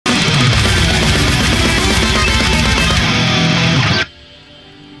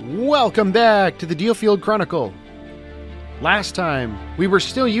Welcome back to the DioField Chronicle. Last time, we were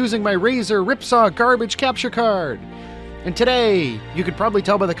still using my razer ripsaw garbage capture card. And today, you could probably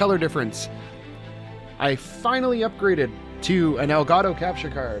tell by the color difference, I finally upgraded to an Elgato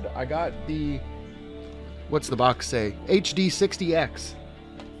capture card. I got the, what's the box say? HD60X.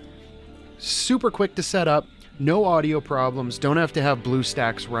 Super quick to set up, no audio problems, don't have to have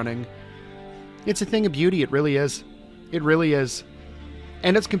BlueStacks running. It's a thing of beauty, it really is. It really is.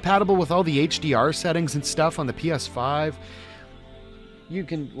 And it's compatible with all the HDR settings and stuff on the PS5. You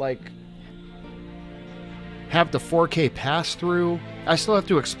can, like, have the 4K pass-through. I still have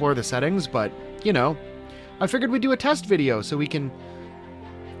to explore the settings, but, you know, I figured we'd do a test video so we can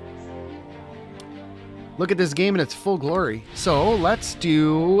look at this game in its full glory. So, let's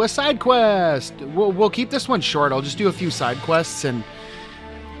do a side quest! We'll keep this one short. I'll just do a few side quests and,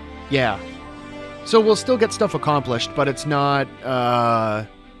 yeah. So we'll still get stuff accomplished, but it's not, a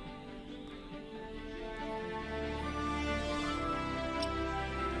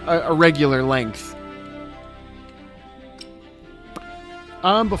regular length.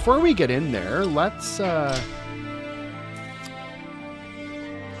 Before we get in there, let's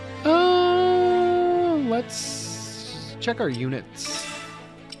check our units.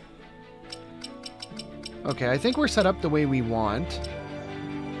 Okay, I think we're set up the way we want.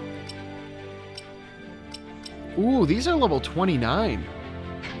 Ooh, these are level 29.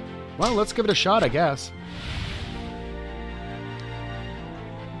 Well, let's give it a shot, I guess.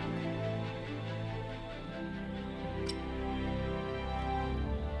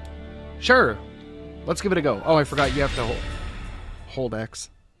 Sure. Let's give it a go. Oh, I forgot you have to hold X.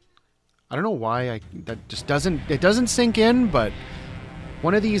 I don't know why that just doesn't sink in, but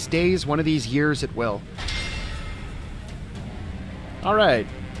one of these days, one of these years, it will. All right.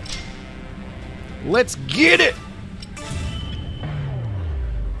 Let's get it!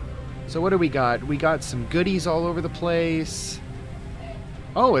 So what do we got? We got some goodies all over the place.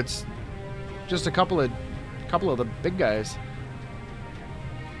 Oh, it's just a couple of the big guys.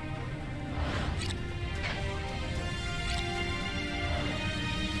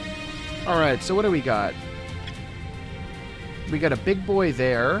 All right, so what do we got? We got a big boy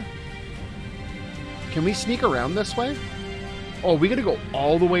there. Can we sneak around this way? Oh, we gotta go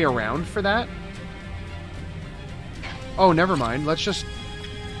all the way around for that? Oh, never mind. Let's just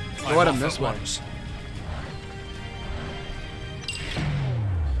go at him this way.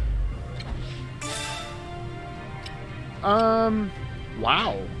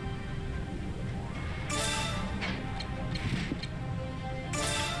 Wow.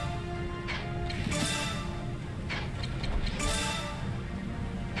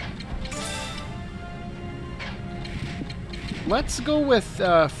 Let's go with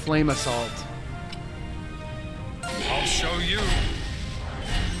Flame Assault. I'll show you.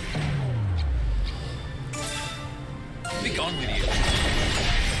 Be gone with you.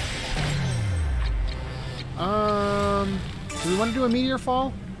 Do we want to do a meteor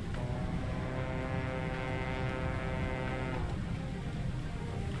fall?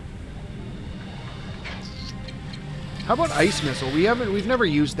 How about ice missile? We've never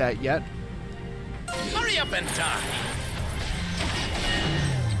used that yet. Hurry up and die.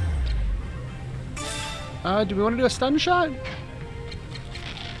 Do we want to do a stun shot?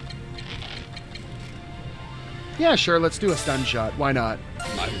 Yeah, sure, let's do a stun shot. Why not?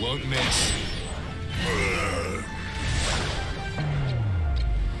 I won't miss.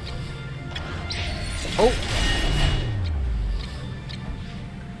 Oh!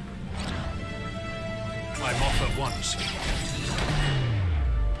 I'm off at once.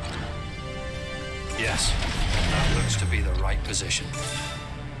 Yes, that looks to be the right position.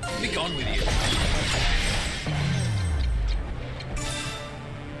 Be gone with you.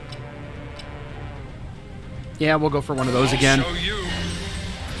 Yeah, we'll go for one of those I'll again. Show you.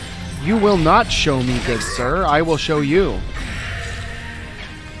 You will not show me, good sir. I will show you.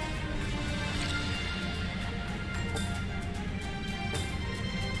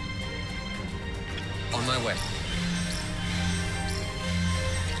 On my way.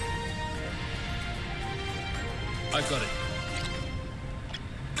 I've got it.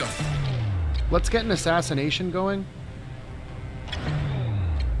 Go. Let's get an assassination going.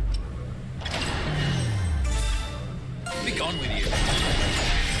 Be gone with you.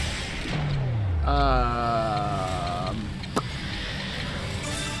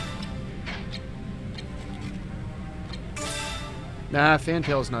 Nah,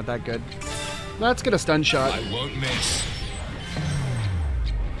 Fantail's not that good. Let's get a stun shot. I won't miss.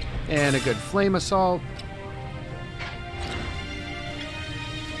 And a good flame assault.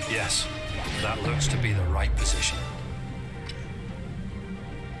 Yes, that looks to be the right position.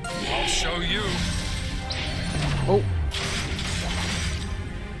 I'll show you. Oh.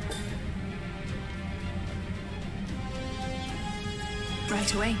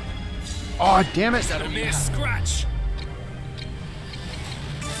 Right away. Oh, damn it. That'll be a scratch.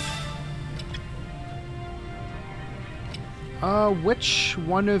 Which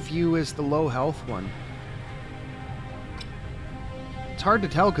one of you is the low health one? It's hard to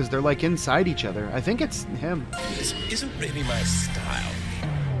tell because they're like inside each other. I think it's him. This isn't really my style.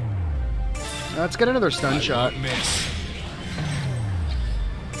 Let's get another stun shot. Miss.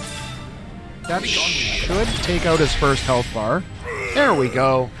 That should take out his first health bar. There we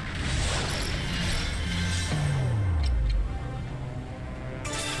go.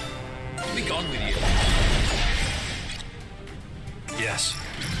 Be gone with you. Yes,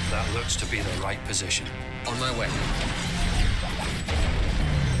 that looks to be the right position. On my way.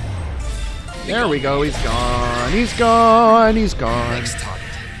 There we go. He's gone. He's gone. He's gone. Next target.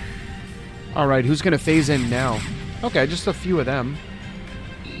 All right, who's going to phase in now? Okay, just a few of them.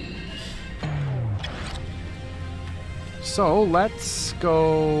 So let's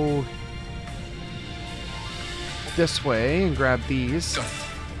go this way and grab these. Got it.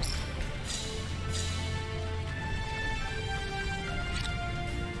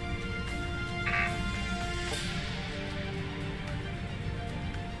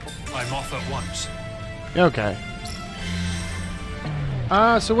 I'm off at once. Okay.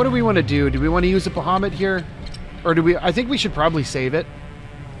 So what do we want to do? Do we want to use a Bahamut here? Or do we... I think we should probably save it.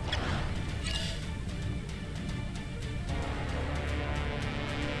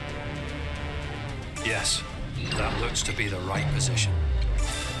 Yes, that looks to be the right position.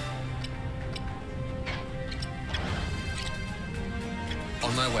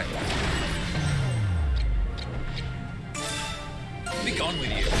 On my way. Be gone with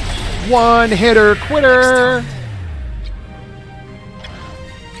you. One hitter quitter.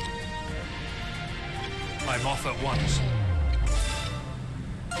 I'm off at once.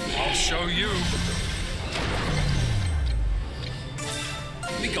 I'll show you.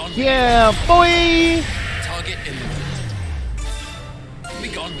 Be gone. Yeah, boy. Target eliminated. Be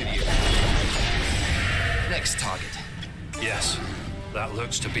gone with you. Next target. Yes, that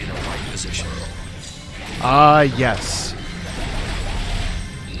looks to be the right position. Yes.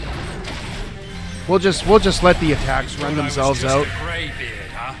 We'll just let the attacks run themselves out. Greybeard,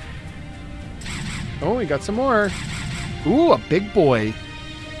 huh? Oh, we got some more. Ooh, a big boy.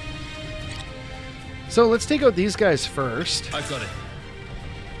 So let's take out these guys first. I've got it.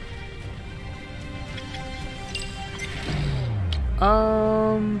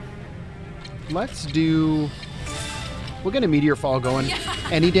 Let's do... We'll get a meteor fall going.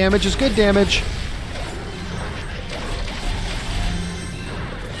 Any damage is good damage.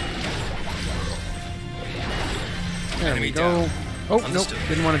 There we go. Oh, nope.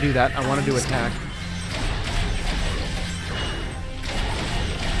 Didn't want to do that. I wanted to attack.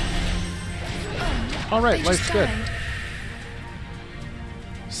 All right, life's good.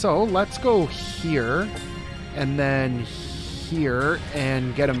 So let's go here and then here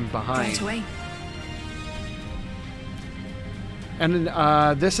and get him behind. Right away. And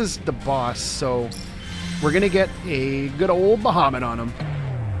this is the boss, so we're going to get a good old Bahamut on him.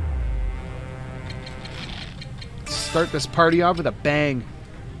 Start this party off with a bang.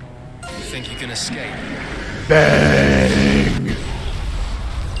 You think you can escape? Bang!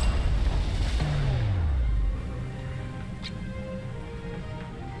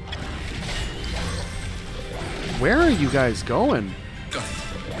 Where are you guys going? Got it.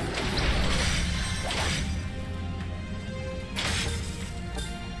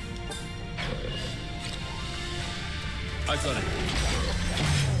 I've got it.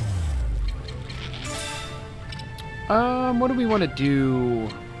 What do we want to do?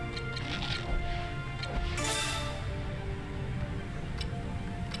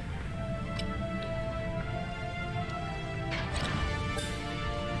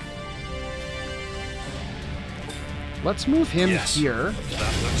 Let's move him here.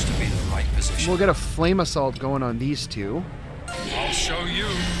 That looks to be the right position. We'll get a flame assault going on these two. I'll show you.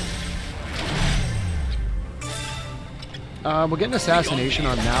 We'll get an assassination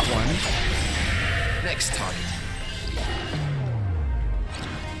on that one. Next target.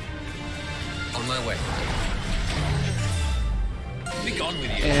 On my way. Be gone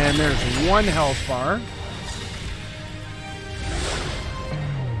with you. And there's one health bar.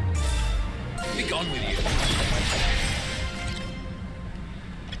 Be gone with you.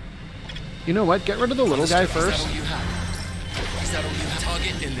 You know what? Get rid of the little guy first. Is that all you have? Is that all you have?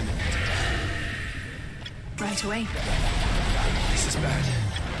 Target eliminated. Right away. This is bad.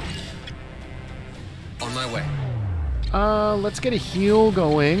 On my way. Let's get a heal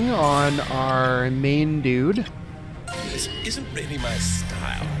going on our main dude. This isn't really my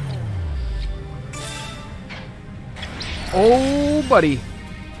style. Oh, buddy.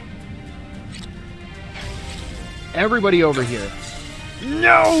 Everybody over here.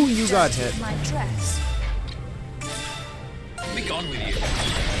 No, you got hit. My dress. Be gone with you.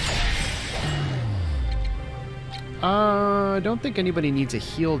 I don't think anybody needs a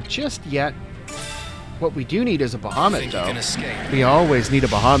heal just yet. What we do need is a Bahamut, Think you though. can escape? We always need a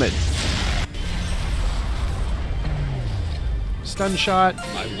Bahamut. Stun shot.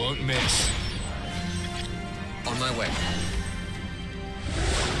 I won't miss. On my way.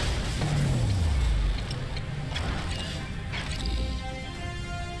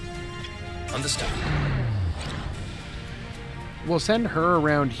 Understood. We'll send her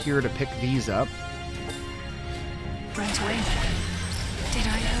around here to pick these up. Right away. Did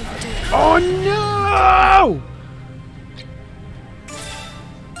I overdo it? Oh no!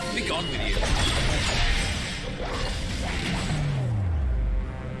 Be gone with you.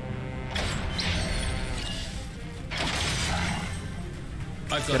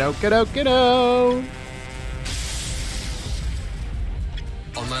 I've got Get out, get out, get out!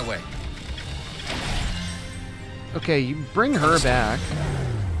 on my way. Okay, you bring her back.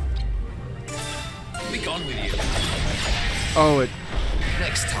 Be gone with you. Oh, it...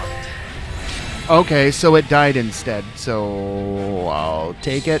 Next target. Okay, so it died instead. So I'll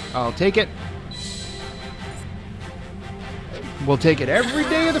take it. I'll take it. We'll take it every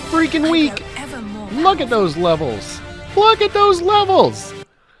day of the freaking week. Evermore. Look at those levels. Look at those levels.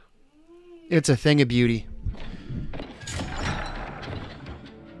 It's a thing of beauty.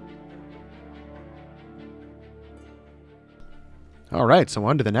 All right, so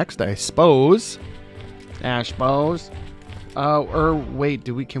on to the next, I suppose. I suppose. Or wait,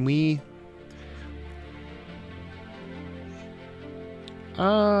 can we?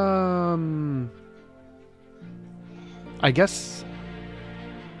 I guess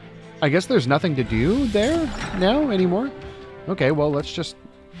there's nothing to do there now anymore. Okay, well, let's just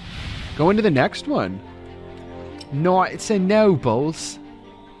go into the next one. Knights and Nobles.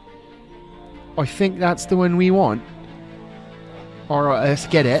 I think that's the one we want. Alright, let's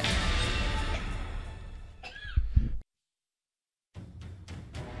get it.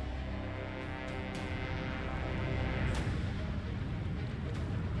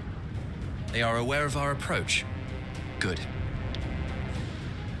 They are aware of our approach. Good.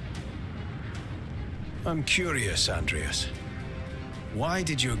 I'm curious, Andreas. Why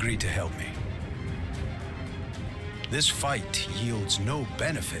did you agree to help me? This fight yields no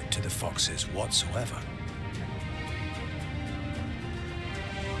benefit to the Foxes whatsoever.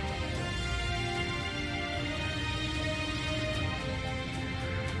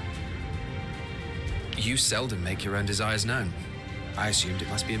 You seldom make your own desires known. I assumed it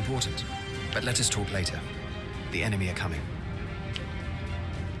must be important. But let us talk later. The enemy are coming.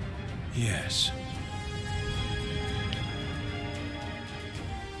 Yes.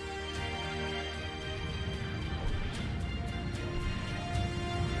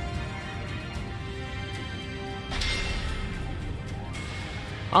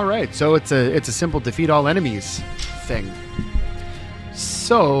 All right, so it's a simple defeat all enemies thing.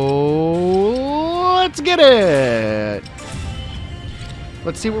 So let's get it.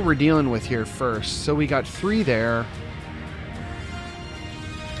 Let's see what we're dealing with here first. So we got 3 there.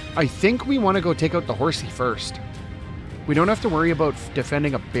 I think we want to go take out the horsey first. We don't have to worry about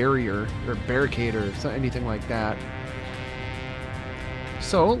defending a barrier or barricade or anything like that.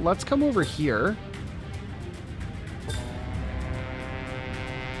 So let's come over here.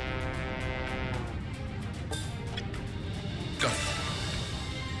 Go.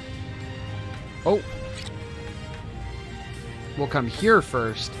 Oh. We'll come here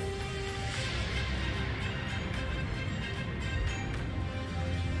first.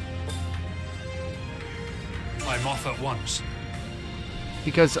 I'm off at once.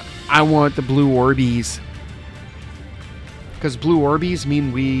 Because I want the blue Orbeez. Because blue Orbeez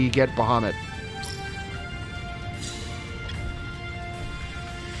mean we get Bahamut.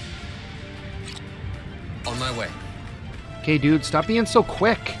 On my way. Okay, dude, stop being so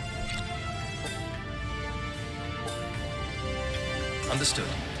quick. Understood.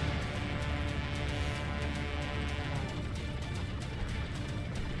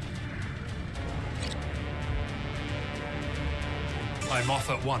 I'm off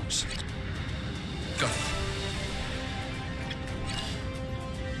at once. Go.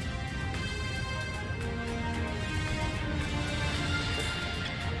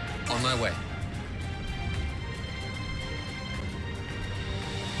 On my way.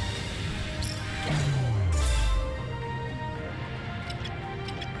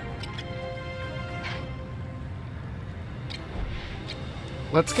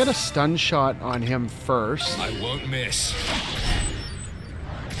 Let's get a stun shot on him first. I won't miss.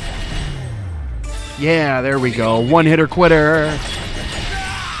 Yeah, there we go. One hitter quitter.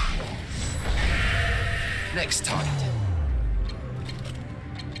 Next target.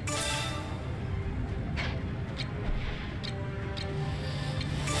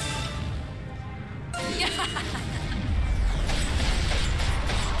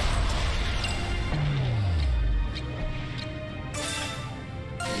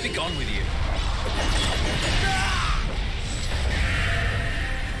 Be gone with you.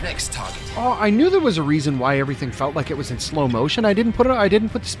 Next target. Oh, I knew there was a reason why everything felt like it was in slow motion. I didn't put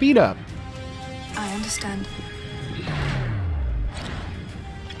the speed up. I understand.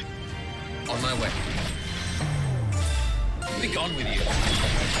 On my way. Be gone with you.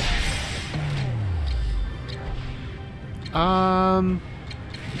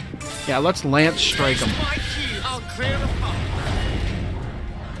 Yeah, let's lance strike him. I'll clear the path.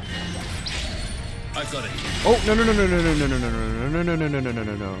 I've got it. Oh,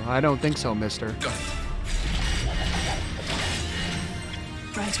 no. I don't think so, mister. Got it.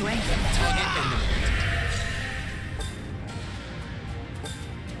 Right away. Target eliminated.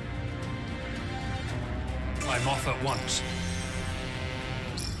 I'm off at once.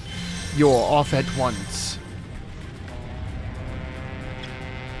 You're off at once.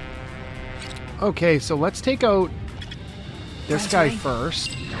 Okay, so let's take out this Right guy away.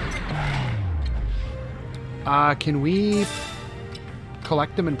 first. Can we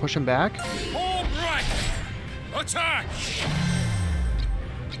collect him and push him back? All right! Attack!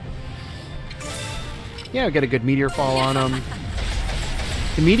 Yeah, get a good meteor fall on him.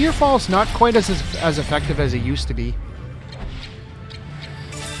 The meteor fall's not quite as effective as it used to be.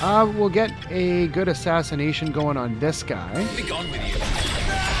 We'll get a good assassination going on this guy. Be gone with you.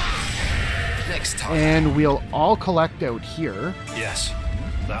 Next target. And we'll all collect out here. Yes,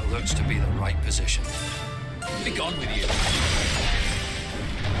 that looks to be the right position. Be gone with you.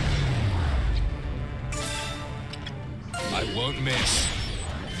 I won't miss.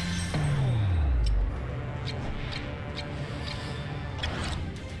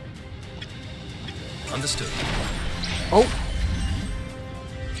 Understood. Oh,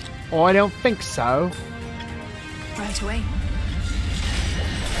 I don't think so. Right away.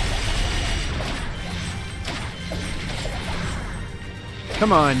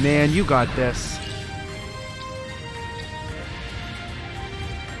 Come on, man, you got this.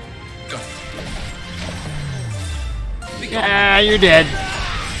 Go. Be gone. Yeah, you're dead.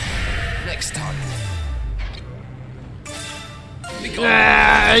 Next target. Be gone.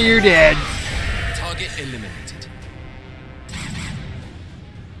 Ah, you're dead. Target eliminated.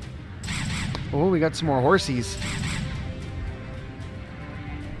 Oh, we got some more horsies.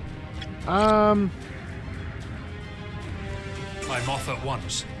 I'm off at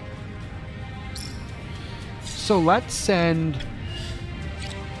once. So let's send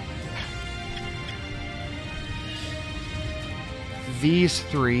these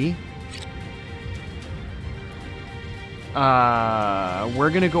three. We're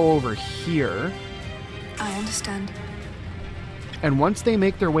gonna go over here. I understand. And once they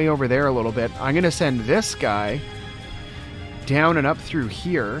make their way over there a little bit, I'm gonna send this guy down and up through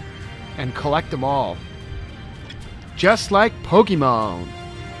here and collect them all. Just like Pokemon.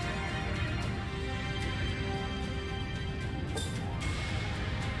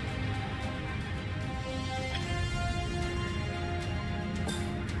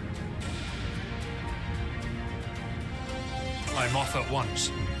 I'm off at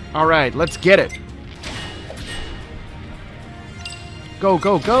once. All right, let's get it. Go,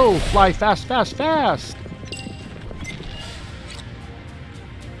 go, go! Fly fast, fast, fast!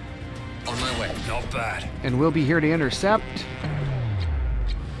 On my way. Not bad. And we'll be here to intercept.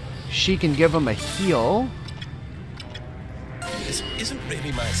 She can give him a heal. This isn't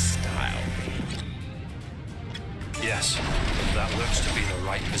really my style. Yes, that looks to be the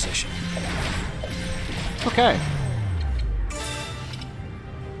right position. Okay.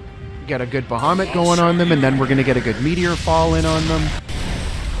 Get a good Bahamut going on them, and then we're going to get a good Meteor Fall in on them.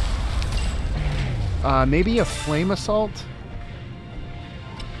 Maybe a Flame Assault?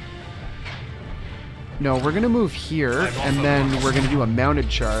 No, we're going to move here, and then we're going to do a Mounted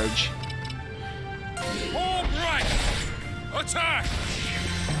Charge. All right! Attack!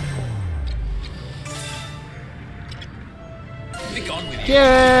 Be gone with you.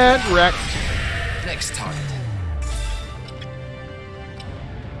 Get wrecked! Next target.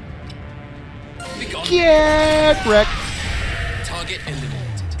 Be gone. Get wrecked! Target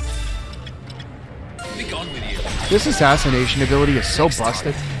eliminated. Be gone with you. This assassination ability is so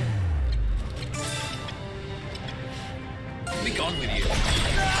busted. Be gone with you.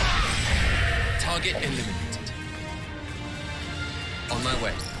 On my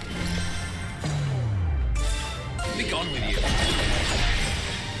way. Be gone with you.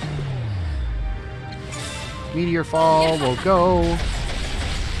 Meteor fall will go.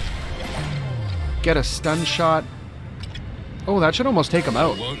 Get a stun shot. Oh, that should almost take him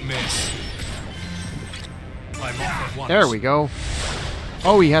out. Won't miss. I'm off at once. There we go.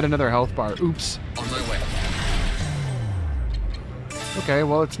 Oh, he had another health bar. Oops. On my way. Okay,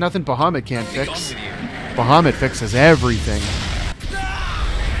 well, it's nothing Bahamut can't Be gone fix. with you. Bahamut fixes everything.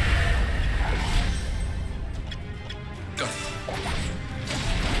 Got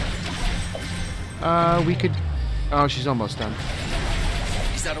it. We could... Oh, she's almost done.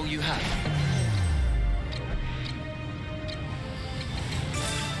 Is that all you have?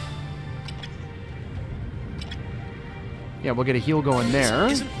 Yeah, we'll get a heal going there.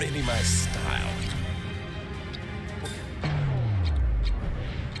 This isn't really my style.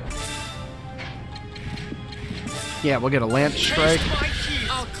 Yeah, we'll get a lance strike.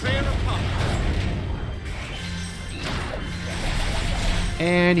 I'll clear a pump.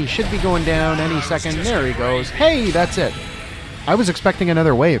 And he should be going down any second. There he goes. Hey, that's it. I was expecting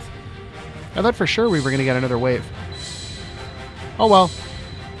another wave. I thought for sure we were going to get another wave. Oh well.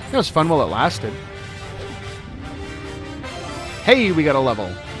 It was fun while it lasted. Hey, we got a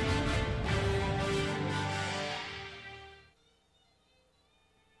level.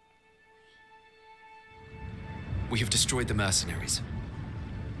 We have destroyed the mercenaries.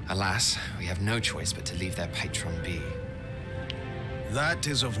 Alas, we have no choice but to leave their patron be. That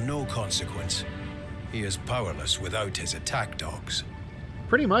is of no consequence. He is powerless without his attack dogs.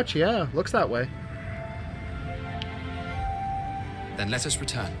 Pretty much, yeah. Looks that way. Then let us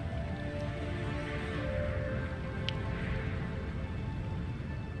return.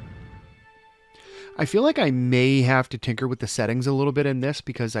 I feel like I may have to tinker with the settings a little bit in this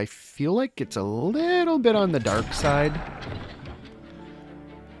because I feel like it's a little bit on the dark side.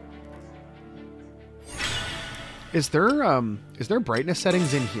 Is there brightness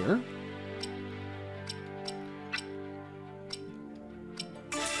settings in here?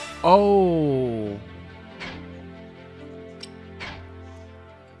 Oh.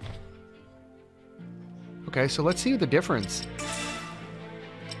 Okay, so let's see the difference.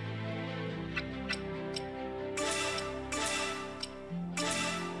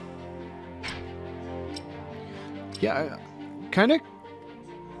 Yeah, kind of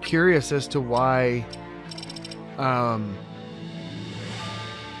curious as to why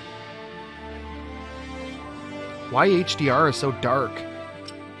HDR is so dark.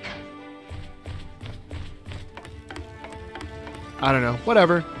 I don't know.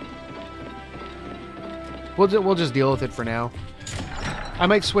 Whatever. We'll just deal with it for now. I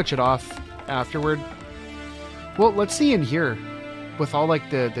might switch it off afterward. Well, let's see in here with all like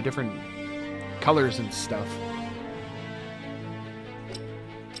the different colors and stuff.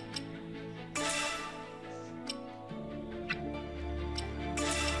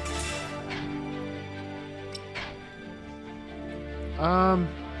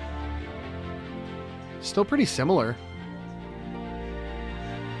 Still pretty similar.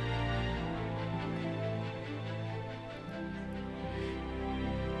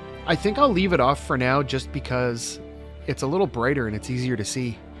 I think I'll leave it off for now just because it's a little brighter and it's easier to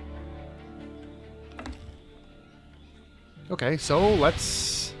see. Okay, so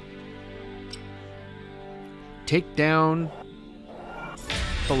let's take down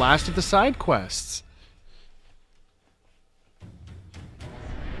the last of the side quests.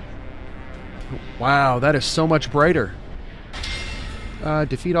 Wow, that is so much brighter.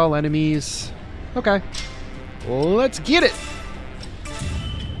 Defeat all enemies. Okay. Let's get it!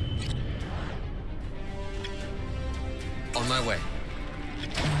 On my way.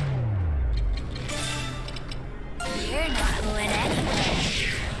 You're not going anywhere.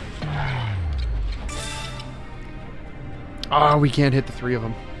 Ah, we can't hit the three of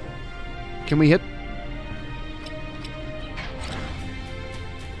them. Can we hit?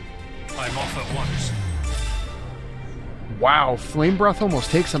 I'm off at once. Wow, Flame Breath almost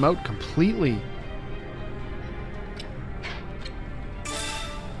takes him out completely.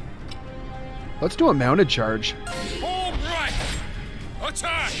 Let's do a mounted charge. All right!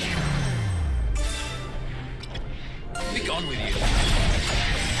 Attack! Be gone with you.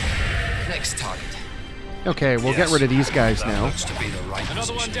 Next target. Okay, we'll get rid of these guys That now. looks to be the right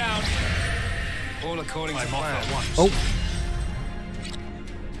Another one position. down. All according to plan. Off at once. Oh,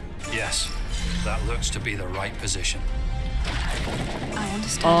 Yes, that looks to be the right position. I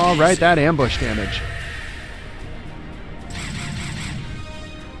understand. all right, that ambush damage.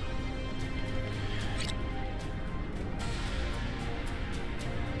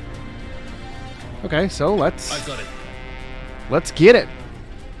 Okay, so let's I've got it. Let's get it.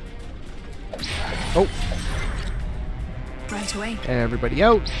 Oh. Right away. Everybody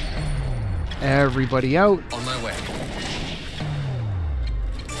out. Everybody out. On my way.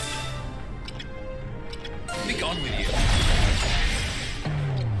 Be gone with you.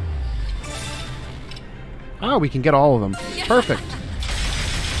 Oh, we can get all of them. Perfect.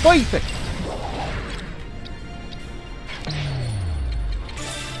 Perfect.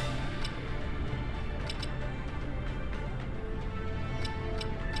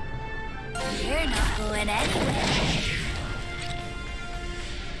 You're not going anywhere.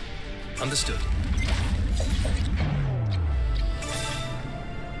 Understood.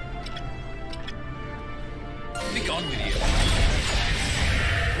 Be gone with you.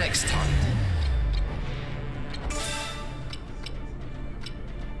 Next target.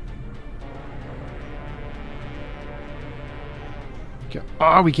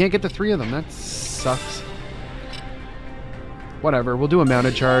 Oh, we can't get the 3 of them. That sucks. Whatever, we'll do a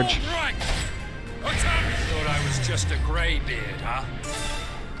mounted charge. Right. Thought I was just a grey beard, huh?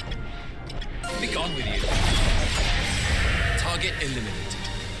 Be gone with you. Target eliminated.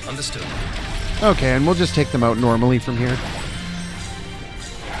 Understood. Okay, and we'll just take them out normally from here.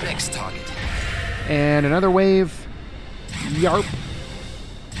 Next target. And another wave. Yarp.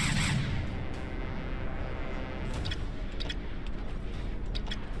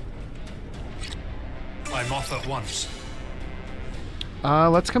 I'm off at once.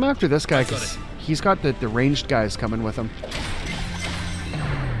 Let's come after this guy, I've got because it. he's got the ranged guys coming with him.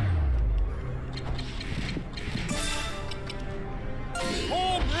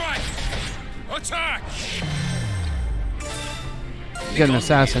 All right. Attack. Get an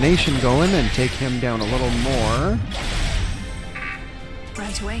assassination going and take him down a little more.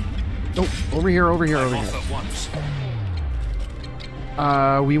 Right away. Oh, over here, over here, I'm over off here. at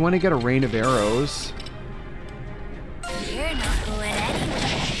once. We want to get a rain of arrows. You're not going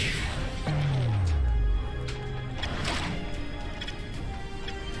anywhere.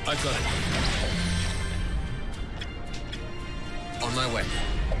 I've got it. On my way.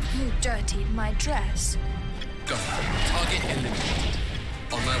 You dirtied my dress. Got it. Target eliminated.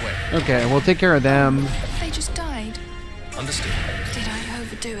 On my way. Okay, we'll take care of them. They just died. Understood. Did I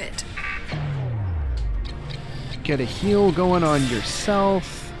overdo it? Get a heal going on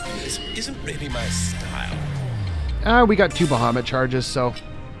yourself. This isn't really my style. We got 2 Bahamut charges, so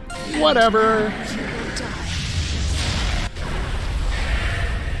whatever. You will die.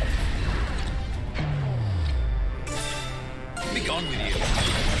 Be gone with you.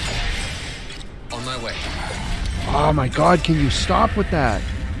 On my way. Oh my god, can you stop with that?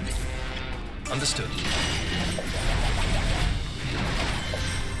 Understood.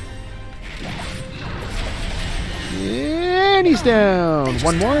 And he's down.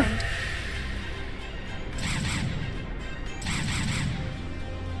 One more.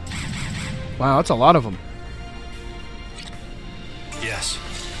 Wow, that's a lot of them. Yes,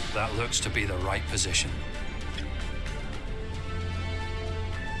 that looks to be the right position.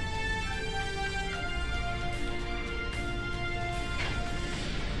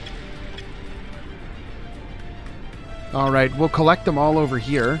 All right, we'll collect them all over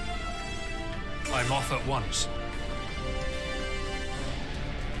here. I'm off at once.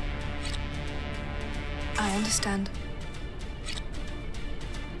 I understand.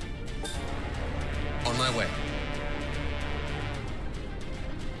 On my way.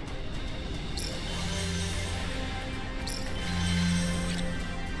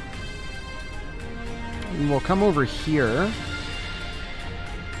 And we'll come over here.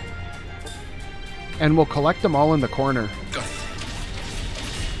 And we'll collect them all in the corner. Got it.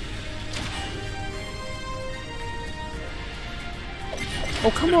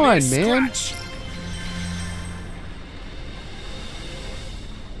 Oh, come on, man. Scratch.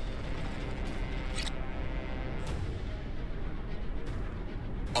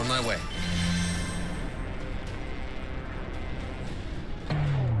 On my way.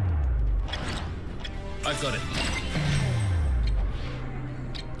 I've got it.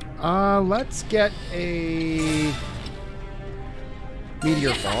 Let's get a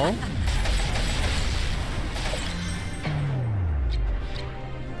meteor fall.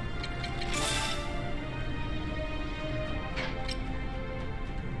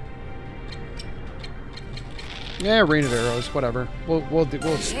 Yeah, rain of arrows, whatever. We'll You're not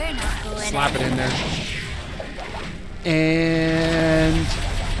going slap it in anywhere. there. And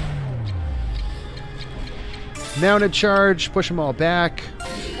mounted charge, push them all back.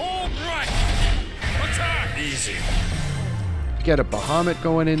 All right. Attack. Easy. Get a Bahamut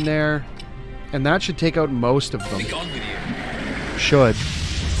going in there. And that should take out most of them. Be gone with you. Should.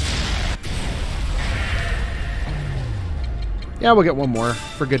 Yeah, we'll get one more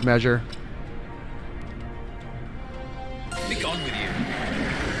for good measure. Be gone with you.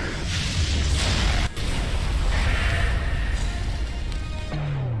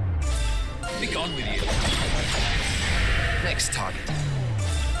 Be gone with you. Next target.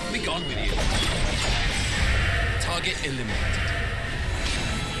 Be gone with you. Target eliminated.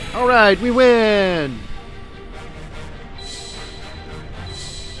 All right, we win.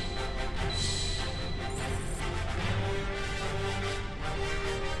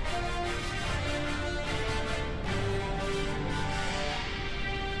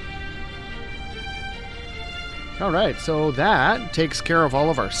 All right, so that takes care of all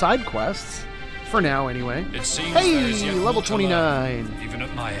of our side quests. For now, anyway. It seems Hey, there's yet level more to learn, 29. even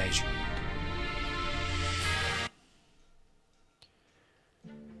at my age.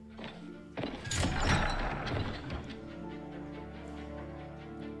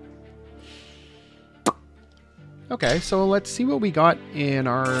 Okay, so let's see what we got in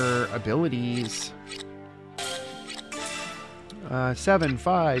our abilities. 7,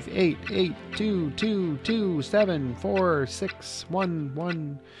 5, 8, 8, 2, 2, 2, 7, 4, 6, 1,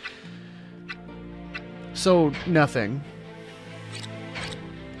 1. So, nothing.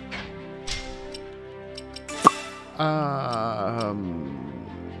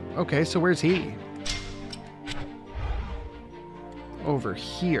 Okay, so where's he? Over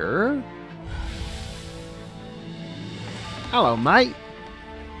here. Hello, mate.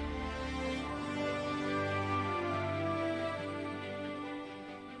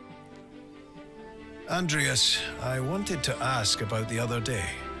 Andreas, I wanted to ask about the other day.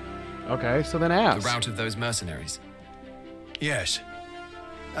 Okay, so then ask. The rout of those mercenaries. Yes.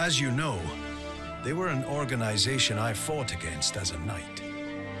 As you know, they were an organization I fought against as a knight.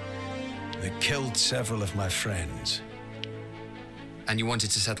 They killed several of my friends. And you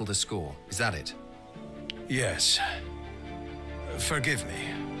wanted to settle the score, is that it? Yes. Forgive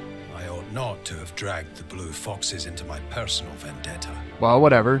me. I ought not to have dragged the Blue Foxes into my personal vendetta. Well,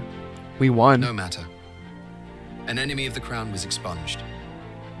 whatever. We won. No matter. An enemy of the crown was expunged.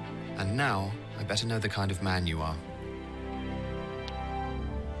 And now, I better know the kind of man you are.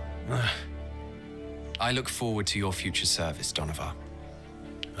 I look forward to your future service, Donovar.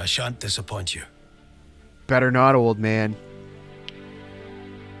 I shan't disappoint you. Better not, old man.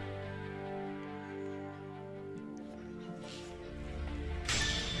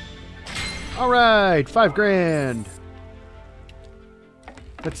 All right, 5 grand.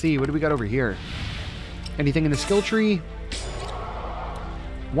 Let's see, what do we got over here? Anything in the skill tree?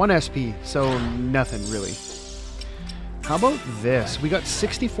 1 SP, so nothing really. How about this? We got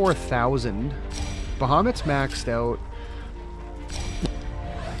 64,000. Bahamut's maxed out.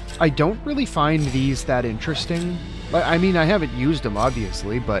 I don't really find these that interesting. I mean, I haven't used them,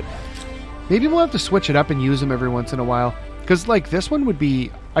 obviously, but maybe we'll have to switch it up and use them every once in a while. Because, like, this one would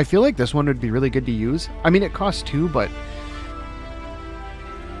be... I feel like this one would be really good to use. I mean, it costs 2, but...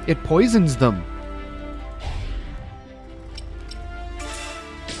 it poisons them.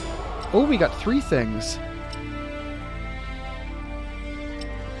 Oh, we got 3 things.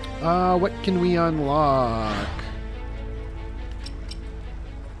 What can we unlock?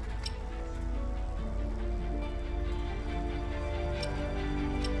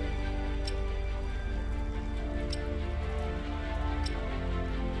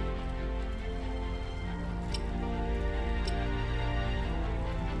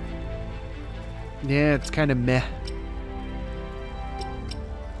 Yeah, it's kind of meh.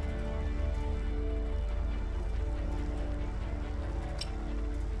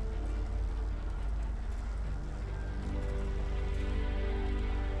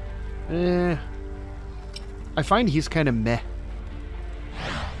 I find he's kind of meh.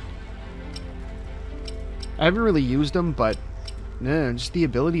 I haven't really used him, but just the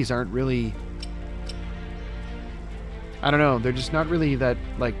abilities aren't really... I don't know, they're just not really that,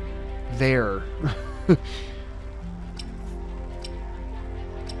 like, there.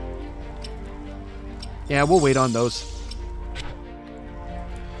 Yeah, we'll wait on those.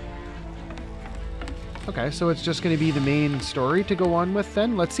 Okay, so it's just going to be the main story to go on with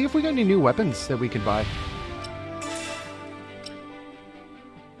then. Let's see if we got any new weapons that we could buy.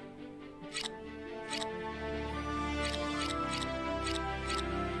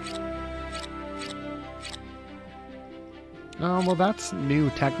 Oh, well, that's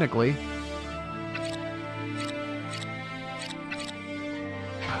new, technically.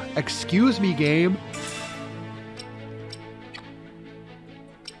 Excuse me, game.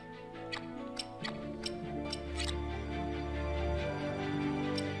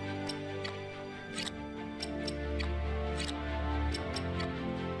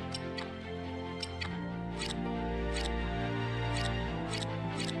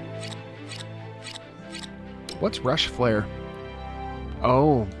 What's Rush Flare?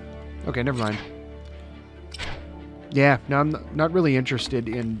 Oh. Okay, never mind. Yeah, no, I'm not really interested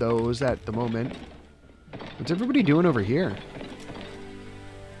in those at the moment. What's everybody doing over here?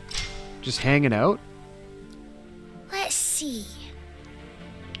 Just hanging out? Let's see.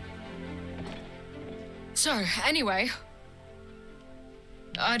 So, anyway,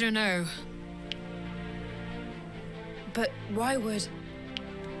 I don't know. But why would...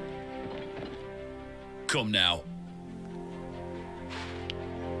 Come now.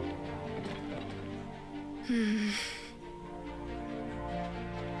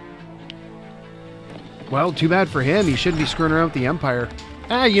 Well, too bad for him. He shouldn't be screwing around with the Empire.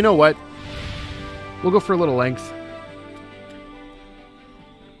 Ah, you know what? We'll go for a little length.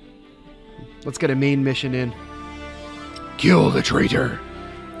 Let's get a main mission in. Kill the traitor.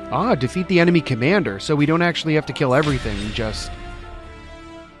 Ah, defeat the enemy commander, so we don't actually have to kill everything, just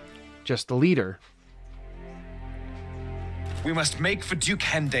the leader. We must make for Duke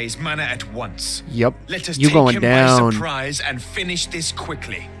Hende's manor at once. Yep. Let us you take going him down. by surprise and finish this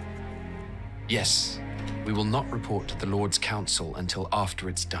quickly. Yes, we will not report to the Lord's Council until after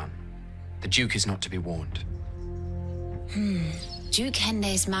it's done. The Duke is not to be warned. Duke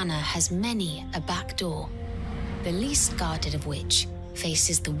Hende's manor has many a back door, the least guarded of which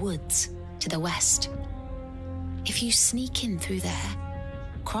faces the woods to the west. If you sneak in through there,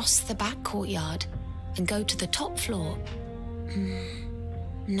 cross the back courtyard, and go to the top floor...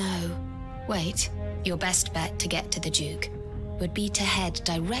 No. Wait. Your best bet to get to the Duke would be to head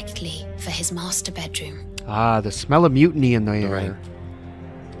directly for his master bedroom. Ah, the smell of mutiny in the air. Lorraine,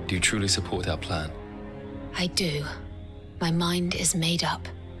 do you truly support our plan? I do. My mind is made up.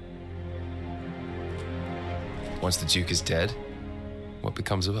 Once the Duke is dead, what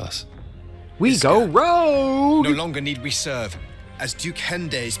becomes of us? We go rogue! No longer need we serve as Duke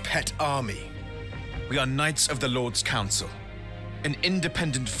Hende's pet army. We are Knights of the Lord's Council, an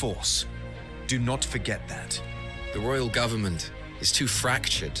independent force. Do not forget that. The royal government is too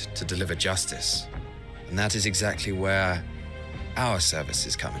fractured to deliver justice. And that is exactly where our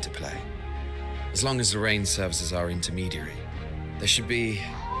services come into play. As long as Lorraine serves as our intermediary, there should be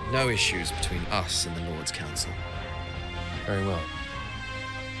no issues between us and the Lord's Council. Very well.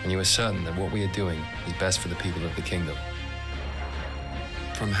 And you are certain that what we are doing is best for the people of the kingdom?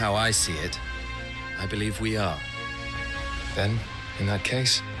 From how I see it, I believe we are. Then, in that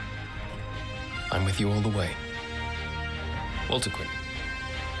case, I'm with you all the way. Walter Quinn,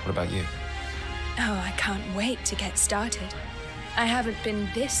 what about you? Oh, I can't wait to get started. I haven't been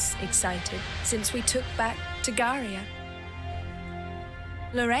this excited since we took back Tagaria.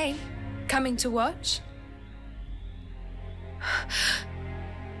 Lorraine, coming to watch?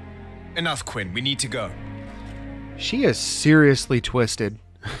 Enough, Quinn. We need to go. She is seriously twisted.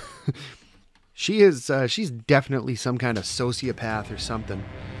 She's definitely some kind of sociopath or something.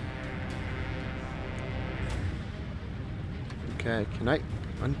 Okay, can I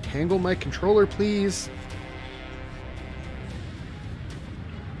untangle my controller, please?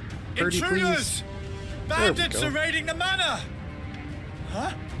 Birdie, Intruders! please. Bandits are raiding the manor!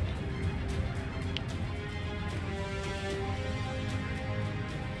 Huh?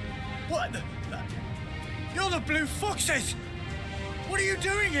 What the... You're the Blue Foxes! What are you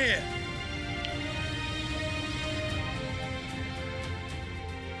doing here?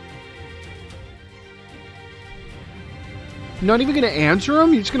 Not even gonna answer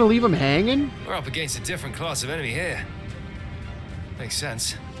him? You're just gonna leave him hanging? We're up against a different class of enemy here. Makes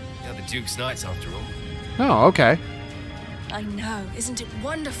sense. They're the Duke's Knights, after all. Oh, okay. I know, isn't it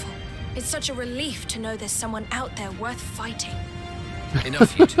wonderful? It's such a relief to know there's someone out there worth fighting.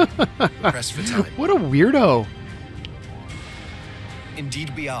 Enough, you two. Pressed for time. What a weirdo.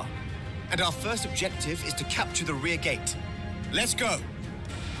 Indeed we are. And our first objective is to capture the rear gate. Let's go!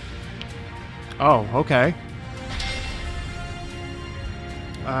 Oh, okay.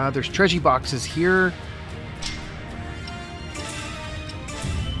 There's treasure boxes here.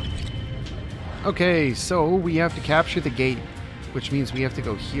 Okay, so we have to capture the gate, which means we have to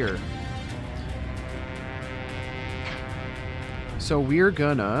go here. So we're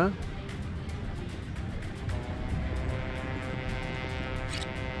gonna...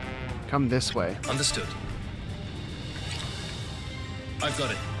 come this way. Understood. I've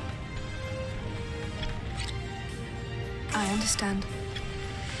got it. I understand.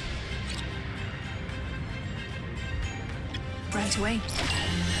 Right away.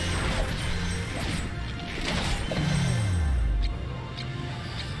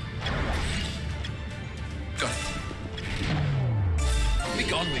 Got it. Be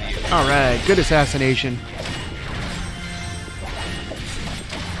gone with you. All right, good assassination.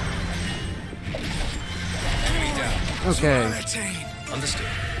 Okay. Understood.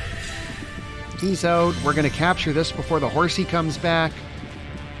 He's out. We're going to capture this before the horsey comes back.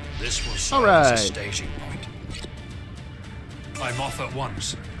 This will serve All as a right. staging point. I'm off at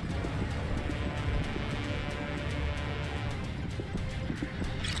once.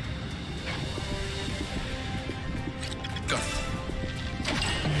 Go.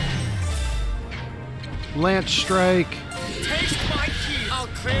 Lance strike. Taste my cue. I'll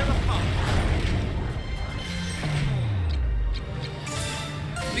clear the path.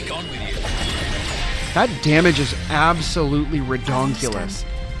 Be gone with you. That damage is absolutely redonkulous.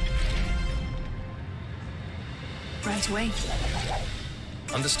 Right away.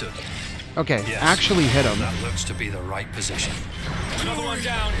 Understood. Okay, Yes. actually hit him. That looks to be the right position. Another one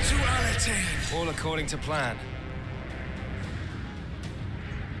down. To Alatain. All according to plan.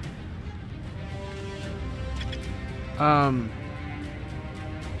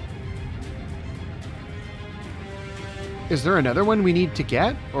 Is there another one we need to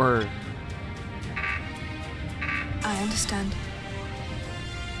get, or? I understand.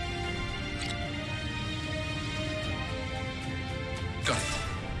 Got it.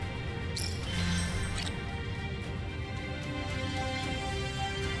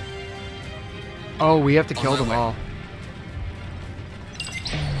 Oh, we have to kill my them way. all.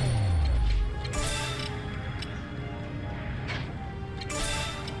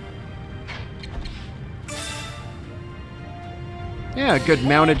 Yeah, good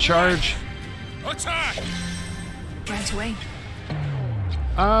mounted charge. Attack! Right away.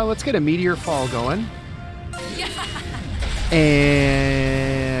 Let's get a meteor fall going.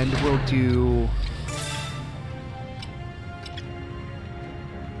 And we'll do...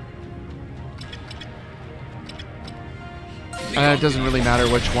 it doesn't really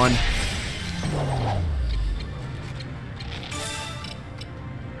matter which one.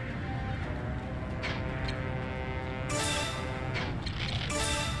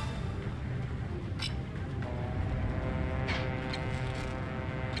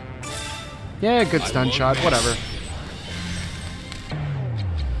 Yeah, good stun shot, whatever.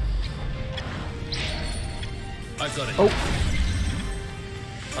 I've got it.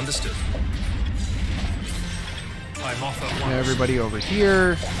 Oh, Understood. I'm off at once. everybody over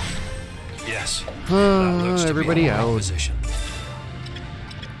here. Yes. That looks to Everybody be the right out. position.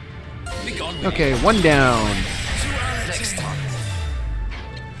 Be gone with Okay, one down. Next time.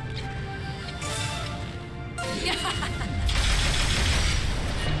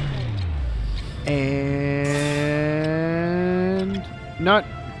 And... not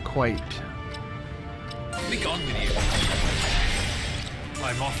quite. you. Be gone with you.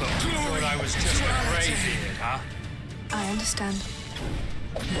 I'm off at once. Thought I was just a crazy, huh? I understand.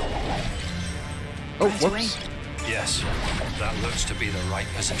 Oh, Right away. whoops. Yes. That looks to be the right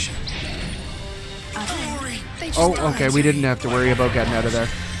position. They just Oh, okay, we didn't have to worry about getting out of there.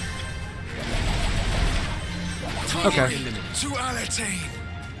 Okay. To Alatain.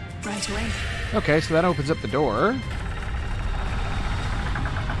 Right away. Okay, so that opens up the door.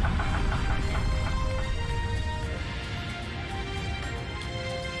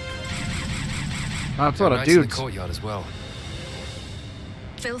 That's a lot of Knights in the dudes. courtyard as well.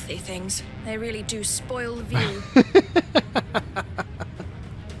 Filthy things. They really do spoil the view.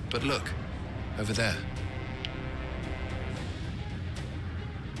 But look, over there.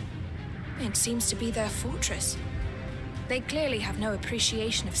 It seems to be their fortress. They clearly have no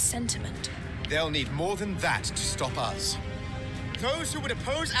appreciation of sentiment. They'll need more than that to stop us. Those who would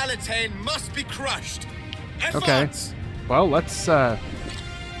oppose Alatain must be crushed. Okay. Advance! Well, let's,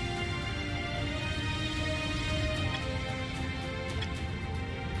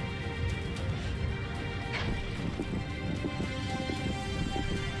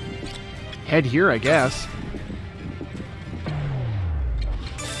 head here, I guess.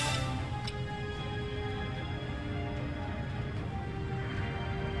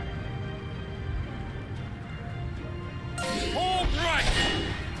 All right!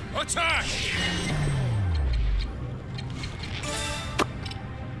 Attack!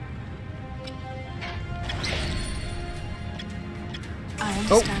 I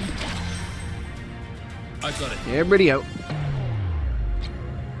understand. I've got it. Everybody out.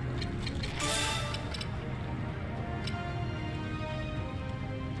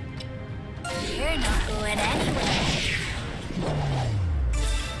 You're not going anywhere.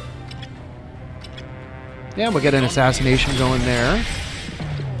 Yeah, we'll get an assassination going there.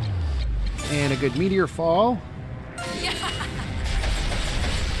 And a good meteor fall.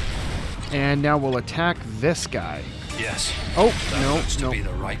 And now we'll attack this guy. Yes. Oh, That no, looks to no. be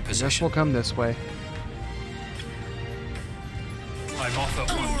the right This position. will come this way. I'm off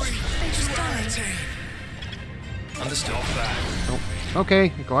at once. They just died. Understood. That. Oh, okay,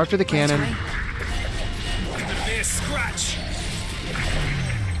 go after the cannon. Could be a scratch.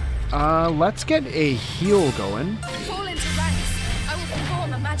 Let's get a heal going. Fall into ranks. I will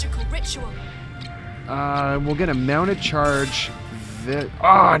perform a magical ritual. We'll get a mounted charge.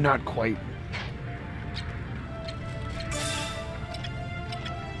 Not quite.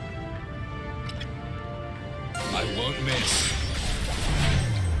 I won't miss.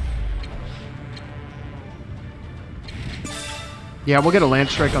 Yeah, we'll get a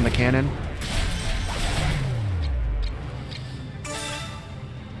lance strike on the cannon.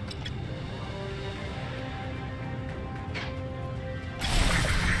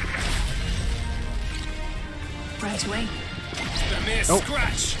 Right away. Could be a Oh.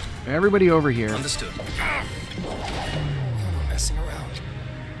 scratch. Everybody over here. Understood. I'm not messing around.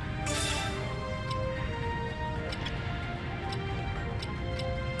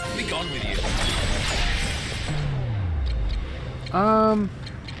 Be gone with you.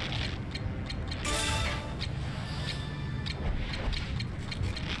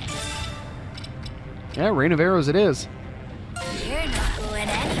 Yeah, rain of arrows it is. You're not going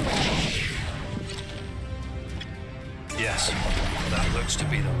anywhere. Yes, that looks to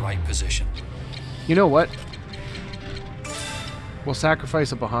be the right position. You know what? We'll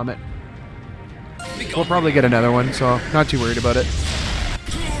sacrifice a Bahamut. We'll probably get another one, so not too worried about it.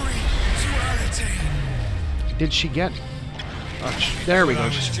 Did she get... there we go,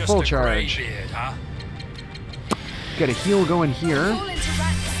 just full charge. Beard, huh? Get a heal going here. Fall into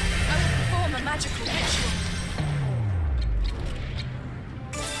ranks. I will perform a magical ritual.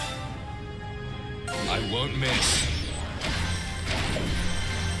 I won't miss.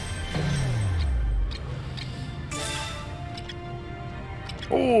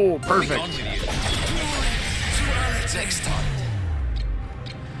 Oh, Be perfect. gone with you. Next time.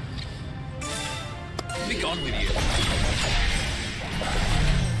 Be gone with you.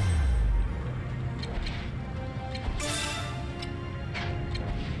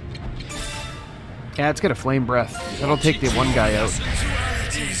 Yeah, it's got a flame breath. That'll take the one guy out.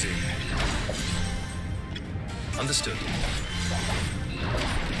 Easy. Understood.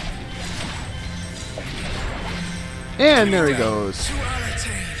 And there he goes.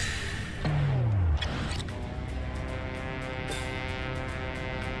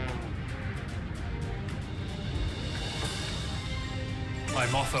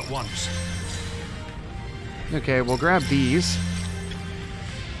 I'm off at once. Okay, we'll grab these.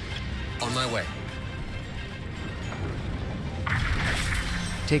 On my way.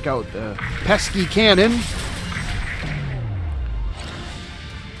 Take out the pesky cannon.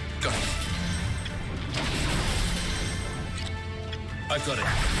 Got it. I've got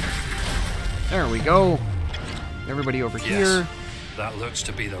it. There we go. Everybody over here. That looks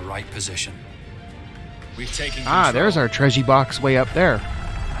to be the right position. We've taken Ah, there's our treasure box way up there.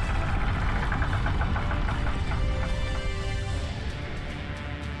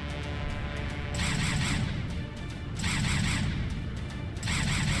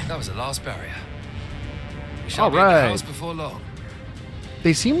 That was the last barrier. We shall All be at right. the house before long.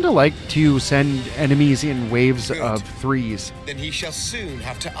 They seem to like to send enemies in waves Good. of threes. Then he shall soon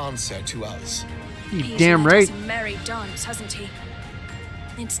have to answer to us. You He's damn led right. us a merry dance, hasn't he?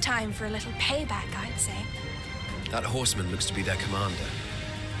 It's time for a little payback, I'd say. That horseman looks to be their commander.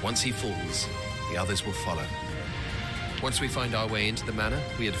 Once he falls, the others will follow. Once we find our way into the manor,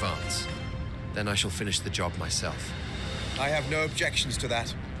 we advance. Then I shall finish the job myself. I have no objections to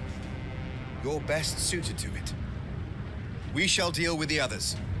that. You're best suited to it. We shall deal with the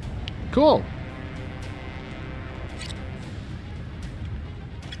others. Cool.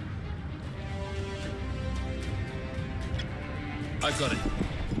 I've got it.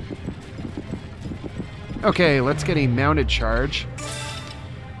 Okay, let's get a mounted charge.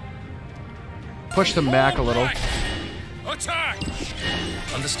 Push them back a little. Attack!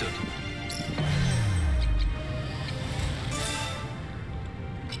 Understood.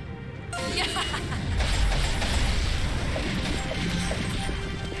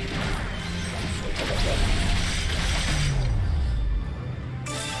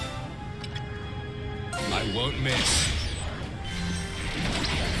 I won't miss.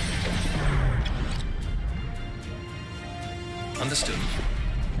 Understood.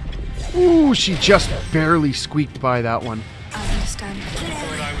 Ooh, she just barely squeaked by that one. I understand.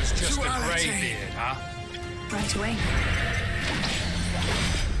 Thought I was just a greybeard, huh? Right away.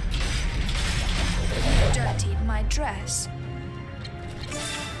 Dirtied my dress.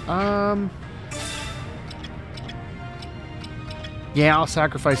 Yeah, I'll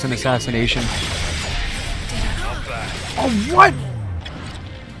sacrifice an assassination. Not bad. Oh, what?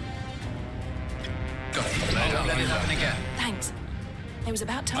 Got it. Let it happen again. Thanks. It was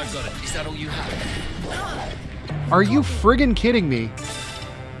about time. I've got it. Is that all you have? Are you friggin' kidding me?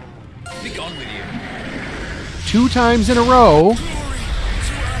 Be gone with you. 2 times in a row.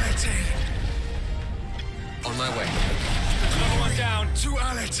 On my way. Another one down. To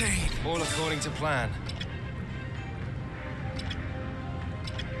Alatain. All according to plan.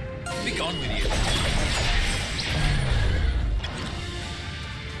 Be gone with you.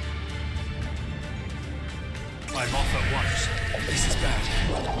 I'm off at once. This is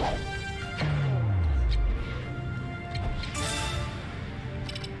bad.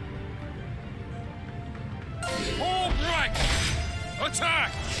 All right!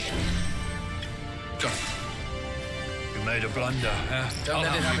 Attack! Got it. You made a blunder, huh? Don't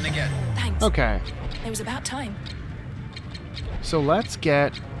let it happen again. Thanks. Okay, It was about time. so let's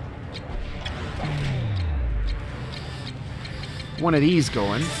get one of these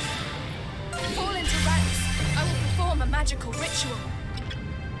going. Fall into ranks. I will perform a magical ritual.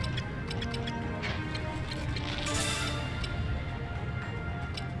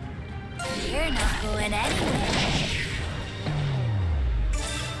 You're not going anywhere.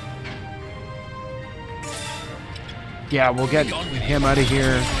 Yeah, we'll get him out of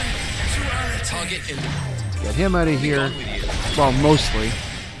here. Target in. Get him out of here. Well, mostly.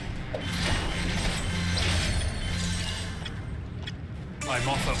 I'm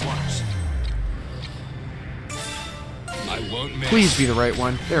off at once. I won't miss. Please be the right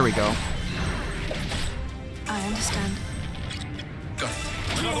one. There we go. I understand. Got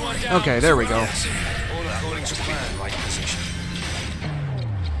it. Another one down. Okay, there we go. All according to plan. Right position.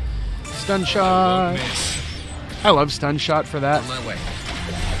 Stun shot. Miss. I love stun shot for that. On my way.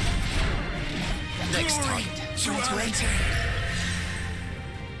 Next target.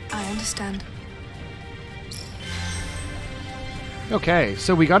 I understand. Okay,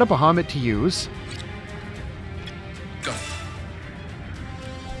 so we got a Bahamut to use. Got it.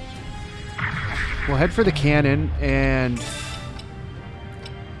 We'll head for the cannon and...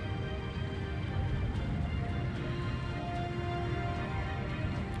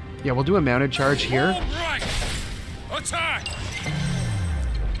 yeah, we'll do a mounted charge here. All right! Attack!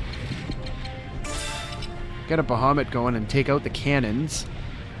 Get a Bahamut going and take out the cannons.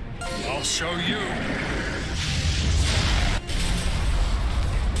 I'll show you.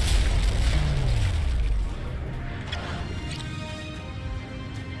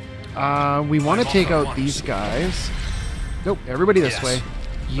 We want to I'm take off at out once. these guys. Nope, everybody this Yes. way.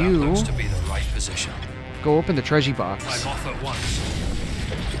 That You looks to be the right position. go open the treasure box. I'm off at once.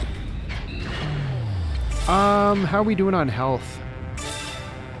 How are we doing on health?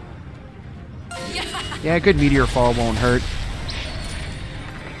 Yeah, good meteor fall won't hurt.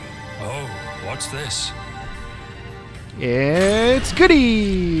 Oh, what's this? It's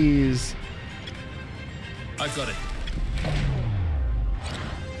goodies! I've got it.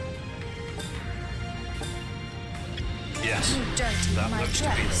 Yes, You dirty that my looks to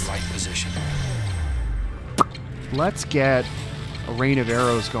be dress. the right position. Let's get a rain of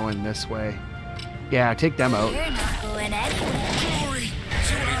arrows going this way. Yeah, take them out. You're not going anywhere. Glory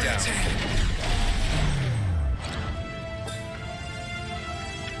Enemy down.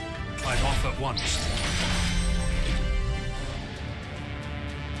 I'm off at once.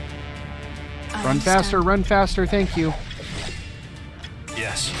 I Run faster, thank you.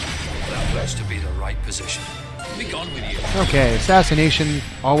 Yes, that looks to be the right position. Be gone with you. Okay, assassination,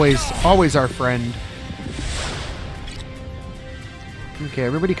 always our friend. Okay,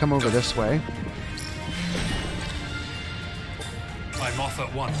 everybody come over this way. I'm off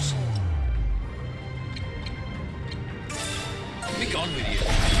at once. Be gone with you.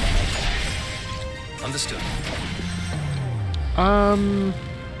 Understood.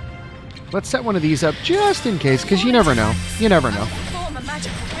 Let's set one of these up just in case, because you never know. You never know. Perform a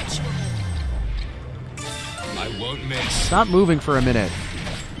magical ritual. I won't miss. Stop moving for a minute.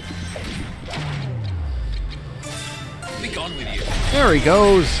 Be gone with you. There he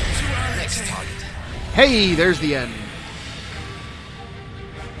goes. Next target. Hey, there's the end.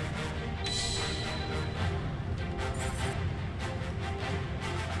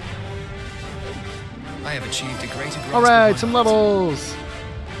 I have achieved a greater grasp All of right, my some art. levels.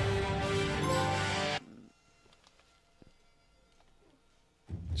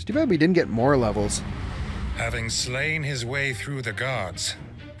 It's too bad we didn't get more levels. Having slain his way through the guards,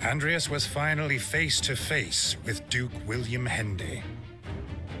 Andreas was finally face to face with Duke William Hendy.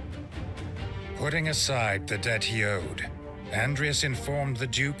 Putting aside the debt he owed, Andreas informed the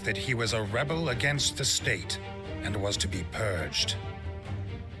Duke that he was a rebel against the state and was to be purged.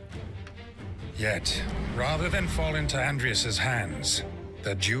 Yet, rather than fall into Andreas's hands,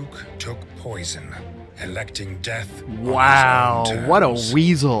 the Duke took poison. electing death. Wow, on his own what a terms.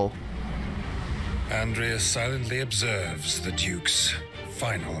 weasel. Andreas silently observes the Duke's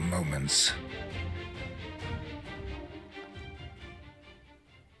final moments.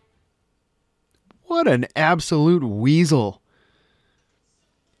 What an absolute weasel.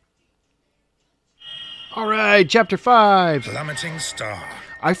 All right, chapter 5. Plummeting star.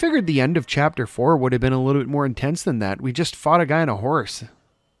 I figured the end of chapter 4 would have been a little bit more intense than that. We just fought a guy on a horse.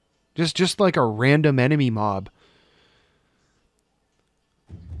 Just like a random enemy mob.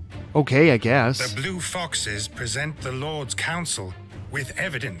 Okay, I guess. The Blue Foxes present the Lord's Council with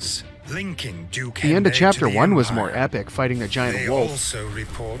evidence linking Duke The end of Henday chapter to the 1 was Empire. more epic, fighting the giant They wolf. also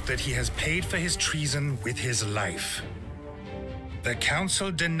report that he has paid for his treason with his life. The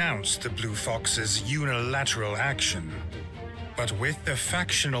Council denounced the Blue Foxes' unilateral action, but with the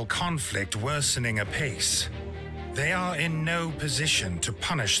factional conflict worsening apace, they are in no position to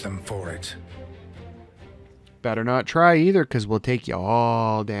punish them for it. Better not try either, because we'll take you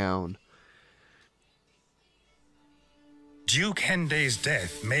all down. Duke Henday's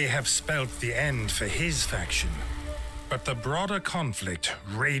death may have spelt the end for his faction, but the broader conflict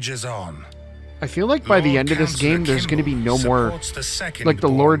rages on. I feel like by the end of this game, there's going to be no more. Like the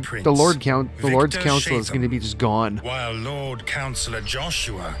Lord's Council is going to be just gone. While Lord Councillor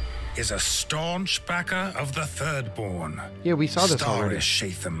Joshua is a staunch backer of the Thirdborn. Yeah, we saw this already.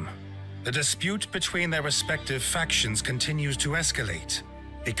 Shatham. The dispute between their respective factions continues to escalate,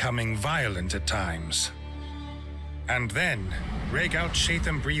 becoming violent at times. And then, Rhaegal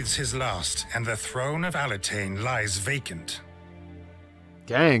Shatham breathes his last, and the throne of Alatane lies vacant.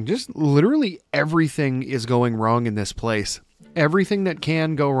 Dang, just literally everything is going wrong in this place. Everything that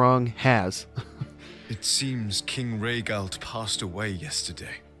can go wrong has. It seems King Rhaegal passed away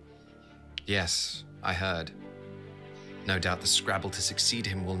yesterday. Yes, I heard. No doubt the scrabble to succeed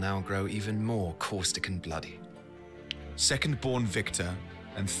him will now grow even more caustic and bloody. Second-born Victor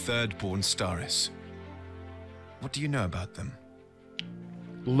and third-born Staris. What do you know about them?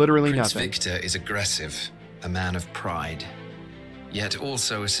 Literally Prince nothing. Victor is aggressive, a man of pride, yet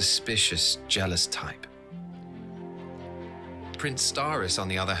also a suspicious, jealous type. Prince Staris, on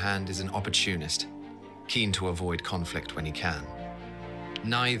the other hand, is an opportunist, keen to avoid conflict when he can.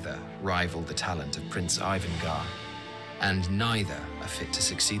 Neither rival the talent of Prince Ivangar, and neither are fit to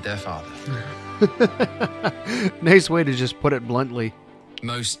succeed their father. Nice way to just put it bluntly.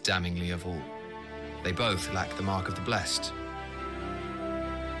 Most damningly of all, they both lack the mark of the blessed.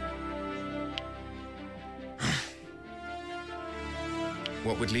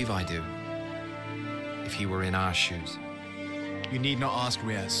 What would Levi do if he were in our shoes? You need not ask,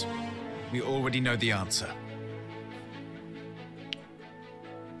 Riaz. We already know the answer.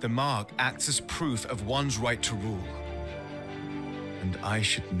 The mark acts as proof of one's right to rule. And I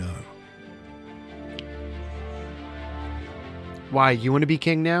should know. Why, you want to be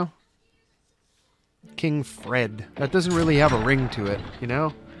king now? King Fred. That doesn't really have a ring to it, you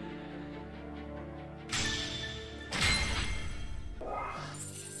know?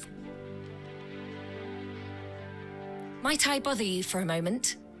 Might I bother you for a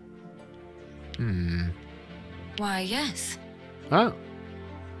moment? Why, yes. Oh.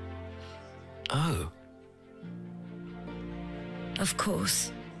 Oh. Of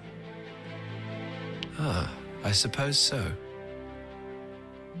course. Ah, I suppose so.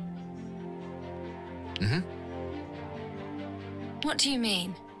 Mm-hmm. What do you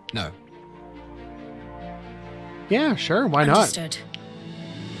mean? No. Yeah, sure, why not? Understood.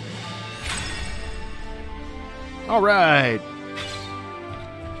 All right.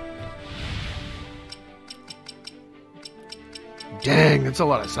 Dang, that's a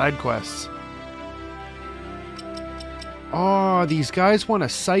lot of side quests. Oh, these guys want to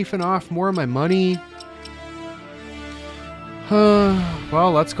siphon off more of my money.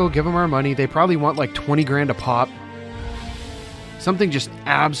 Well, let's go give them our money. They probably want like 20 grand a pop. Something just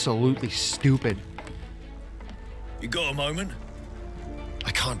absolutely stupid. You got a moment?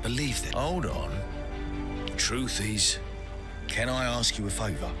 I can't believe that. Hold on. Truth is, can I ask you a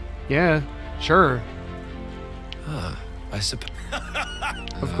favor? Yeah, sure. Ah, I suppose.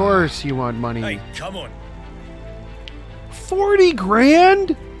 Of course you want money. Hey, come on. 40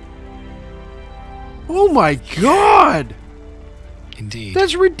 grand? Oh my god! Indeed.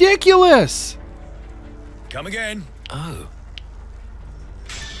 That's ridiculous! Come again. Oh.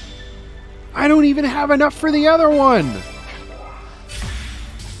 I don't even have enough for the other one!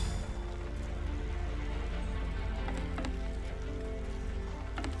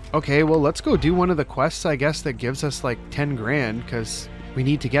 Okay, well, let's go do one of the quests, I guess, that gives us like 10 grand, because we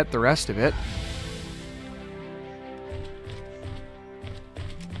need to get the rest of it.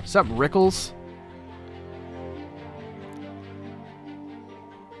 What's up, Rickles?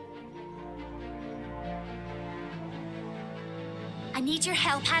 need your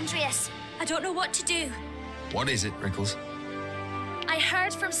help, Andreas. I don't know what to do. What is it, Rickles? I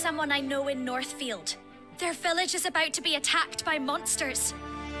heard from someone I know in Northfield. Their village is about to be attacked by monsters.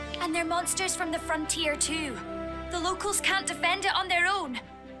 And they're monsters from the frontier too. The locals can't defend it on their own.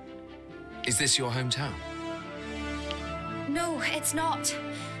 Is this your hometown? No, it's not.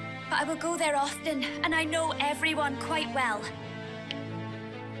 But I will go there often, and I know everyone quite well.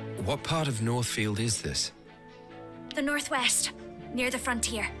 What part of Northfield is this? The northwest, near the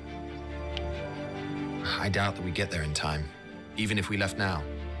frontier. I doubt that we get there in time, even if we left now.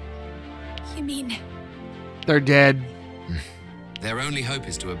 You mean... They're dead. Their only hope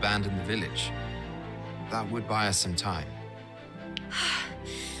is to abandon the village. That would buy us some time.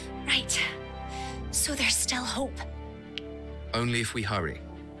 Right. So there's still hope. Only if we hurry.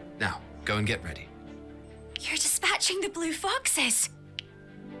 Now, go and get ready. You're dispatching the blue foxes.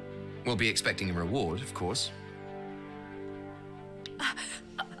 We'll be expecting a reward, of course.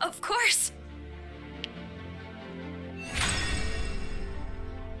 Of course.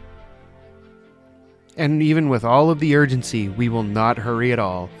 And even with all of the urgency, we will not hurry at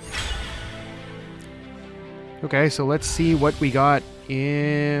all. Okay, so let's see what we got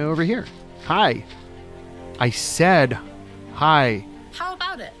over here. Hi. I said hi. How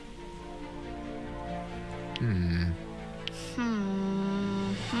about it?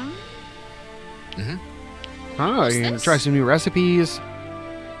 Oh, you're gonna try some new recipes.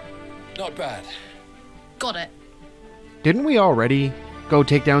 Not bad. Got it. Didn't we already go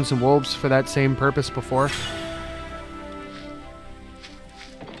take down some wolves for that same purpose before?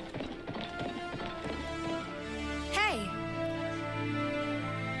 Hey,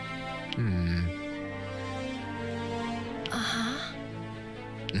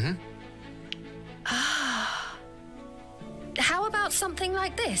 How about something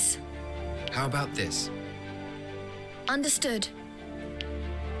like this? How about this? Understood.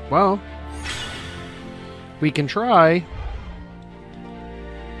 Well, we can try.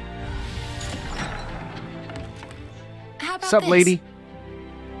 How about Sup, this? lady?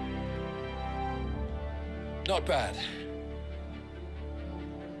 Not bad.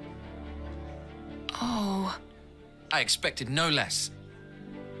 Oh, I expected no less.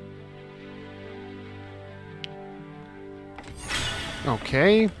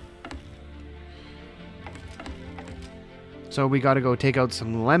 Okay. So we gotta go take out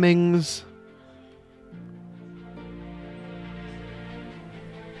some lemmings.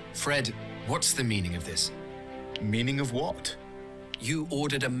 Fred, what's the meaning of this? Meaning of what? You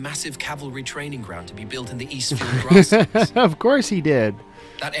ordered a massive cavalry training ground to be built in the Eastfield grasslands. Of course he did.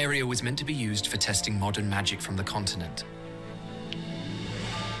 That area was meant to be used for testing modern magic from the continent.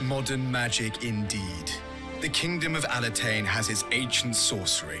 Modern magic indeed. The kingdom of Alatane has its ancient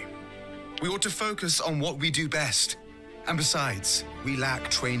sorcery. We ought to focus on what we do best. And besides, we lack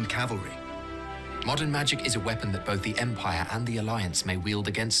trained cavalry. Modern magic is a weapon that both the Empire and the Alliance may wield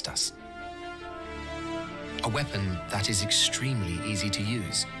against us. A weapon that is extremely easy to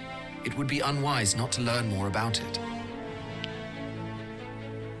use. It would be unwise not to learn more about it.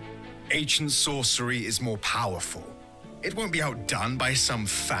 Ancient sorcery is more powerful. It won't be outdone by some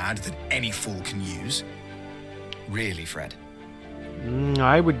fad that any fool can use. Really, Fred?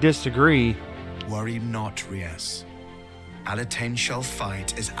 I would disagree. Worry not, Rias. Alatane shall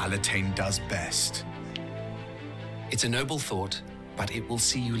fight as Alatane does best. It's a noble thought, but it will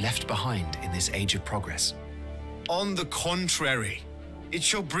see you left behind in this age of progress. On the contrary, it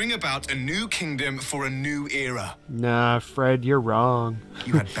shall bring about a new kingdom for a new era. Nah, Fred, you're wrong.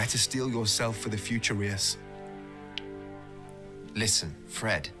 You had better steel yourself for the future, Rias. Listen,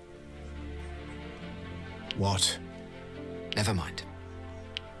 Fred. What? Never mind.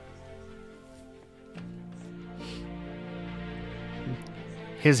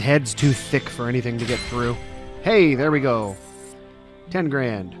 His head's too thick for anything to get through. Hey, there we go. 10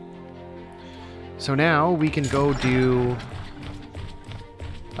 grand. So now we can go do...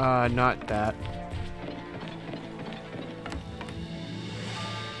 not that.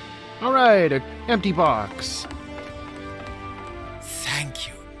 Alright, an empty box. Thank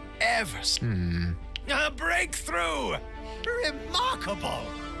you ever so A breakthrough! Remarkable!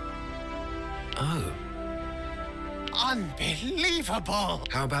 Oh, Unbelievable!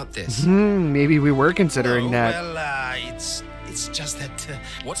 how about this? Maybe we were considering Oh, that. well, it's just that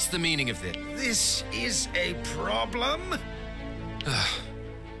What's the meaning of this? this is a problem.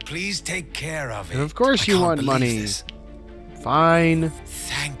 Please take care of it. Of course you can't want believe money. this. Fine.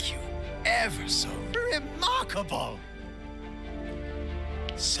 Thank you ever so remarkable.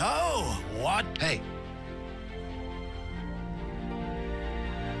 So, what? Hey,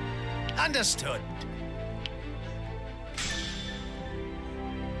 Understood.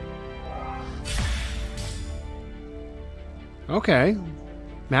 Okay.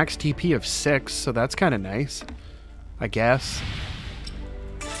 Max TP of 6, so that's kind of nice, I guess.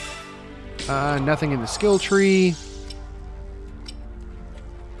 Nothing in the skill tree.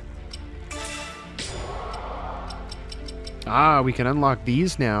 Ah, we can unlock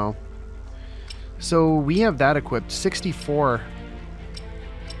these now. So we have that equipped. 64.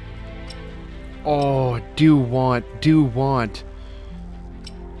 Oh, do want.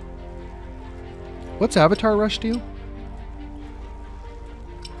 What's Avatar Rush do?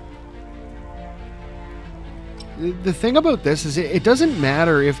 The thing about this is it doesn't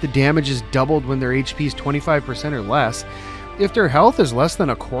matter if the damage is doubled when their HP is 25% or less. If their health is less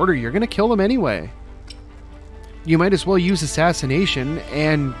than a quarter, you're going to kill them anyway. You might as well use Assassination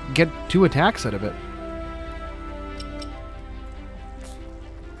and get 2 attacks out of it.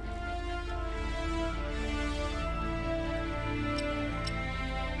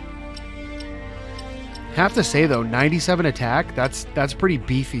 Have to say though, 97 attack, that's pretty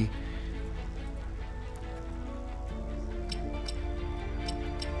beefy.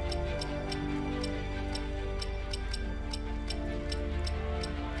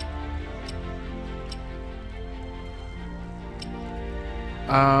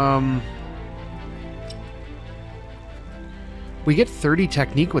 We get 30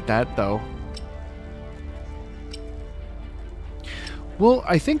 technique with that, though. Well,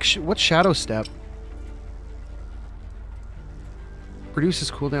 I think... what's Shadow Step?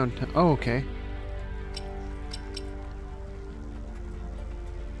 Produces cooldown... oh, okay.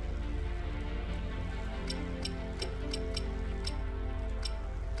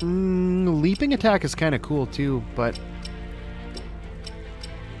 Leaping attack is kind of cool, too, but...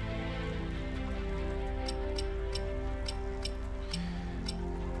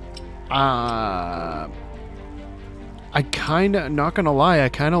 I kinda, not gonna lie, I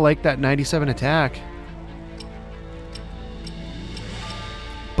kinda like that 97 attack.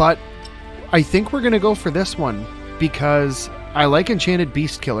 But I think we're gonna go for this one because I like Enchanted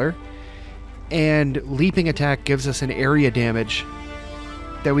Beast Killer, and leaping attack gives us an area damage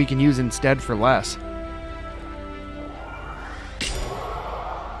that we can use instead for less.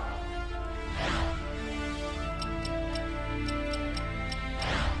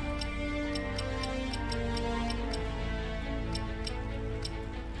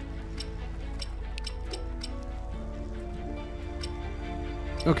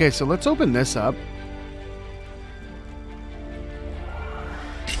 Okay, so let's open this up.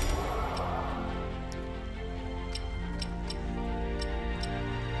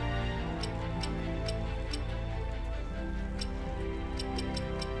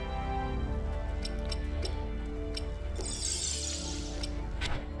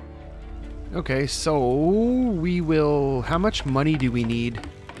 Okay, so we will... how much money do we need?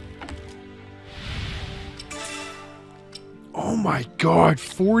 Oh my god,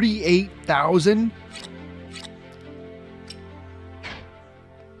 48,000?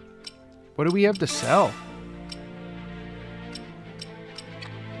 What do we have to sell?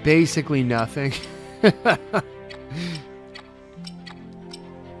 Basically nothing.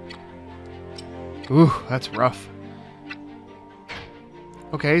 Ooh, that's rough.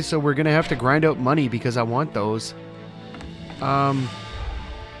 Okay, so we're gonna have to grind out money because I want those.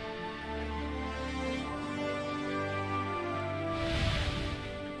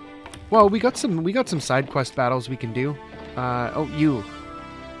 Well, we got some side quest battles we can do. Oh,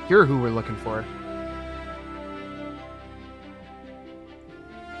 you're who we're looking for.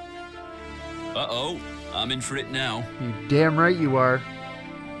 Uh-oh, I'm in for it now. You damn right you are.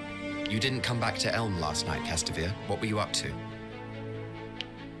 You didn't come back to Elm last night, Castavir. What were you up to?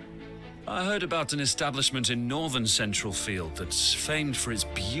 I heard about an establishment in northern Central Field that's famed for its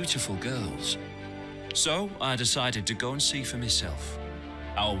beautiful girls. So I decided to go and see for myself.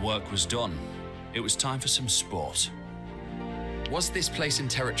 Our work was done. It was time for some sport. Was this place in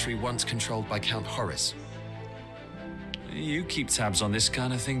territory once controlled by Count Horace? You keep tabs on this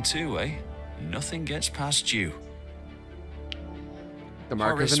kind of thing too, eh? Nothing gets past you. The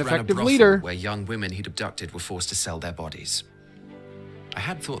mark is an ran a effective brothel leader. where young women he'd abducted were forced to sell their bodies. I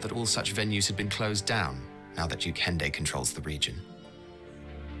had thought that all such venues had been closed down, now that Duke Hende controls the region.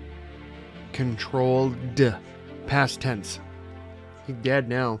 Controlled. Past tense. He's dead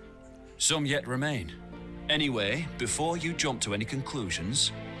now. Some yet remain. Anyway, before you jump to any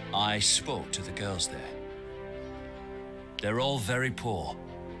conclusions, I spoke to the girls there. They're all very poor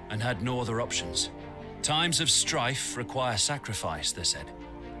and had no other options. Times of strife require sacrifice, they said.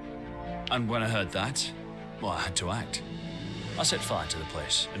 And when I heard that, well, I had to act. I set fire to the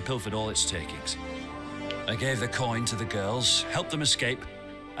place and pilfered all its takings. I gave the coin to the girls, helped them escape,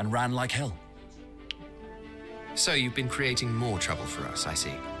 and ran like hell. So you've been creating more trouble for us, I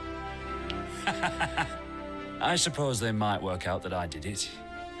see. I suppose they might work out that I did it.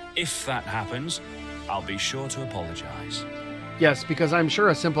 If that happens, I'll be sure to apologize. Yes, because I'm sure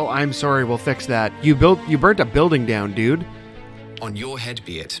a simple "I'm sorry" will fix that. You burnt a building down, dude. On your head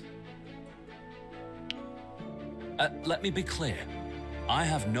be it. Let me be clear. I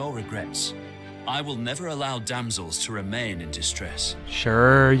have no regrets. I will never allow damsels to remain in distress.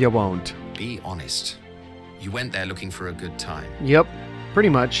 Sure you won't. Be honest. You went there looking for a good time. Yep, pretty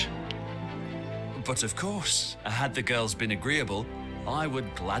much. But of course, had the girls been agreeable, I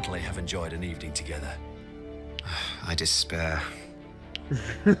would gladly have enjoyed an evening together. I despair.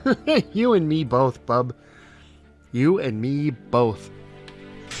 You and me both, bub. You and me both.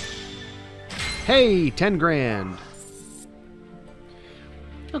 Hey, 10 grand.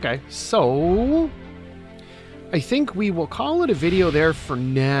 Okay, so I think we will call it a video there for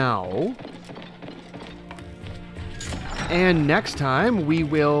now. And next time we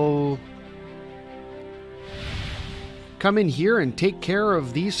will come in here and take care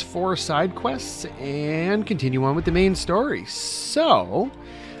of these 4 side quests and continue on with the main story. So,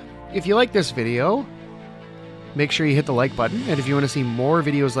 if you like this video, make sure you hit the like button. And if you want to see more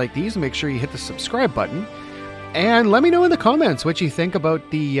videos like these, make sure you hit the subscribe button. And let me know in the comments what you think about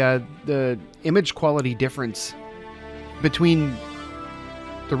the image quality difference between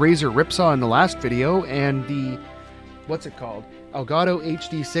the Razer Ripsaw in the last video and the, what's it called, Elgato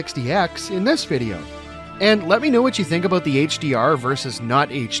HD60X in this video. And let me know what you think about the HDR versus not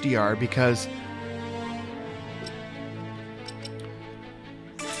HDR,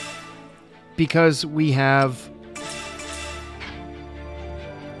 because we have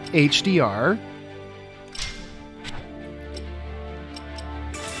HDR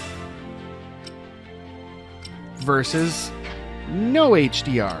versus no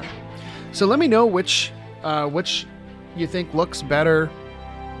HDR. So let me know which you think looks better.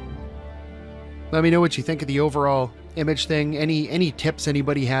 Let me know what you think of the overall image thing. Any tips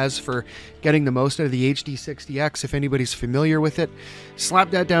anybody has for getting the most out of the HD60X, if anybody's familiar with it,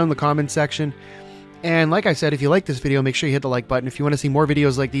 slap that down in the comment section. And like I said, if you like this video, make sure you hit the like button. If you want to see more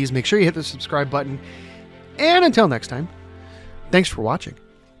videos like these, make sure you hit the subscribe button. And until next time, thanks for watching.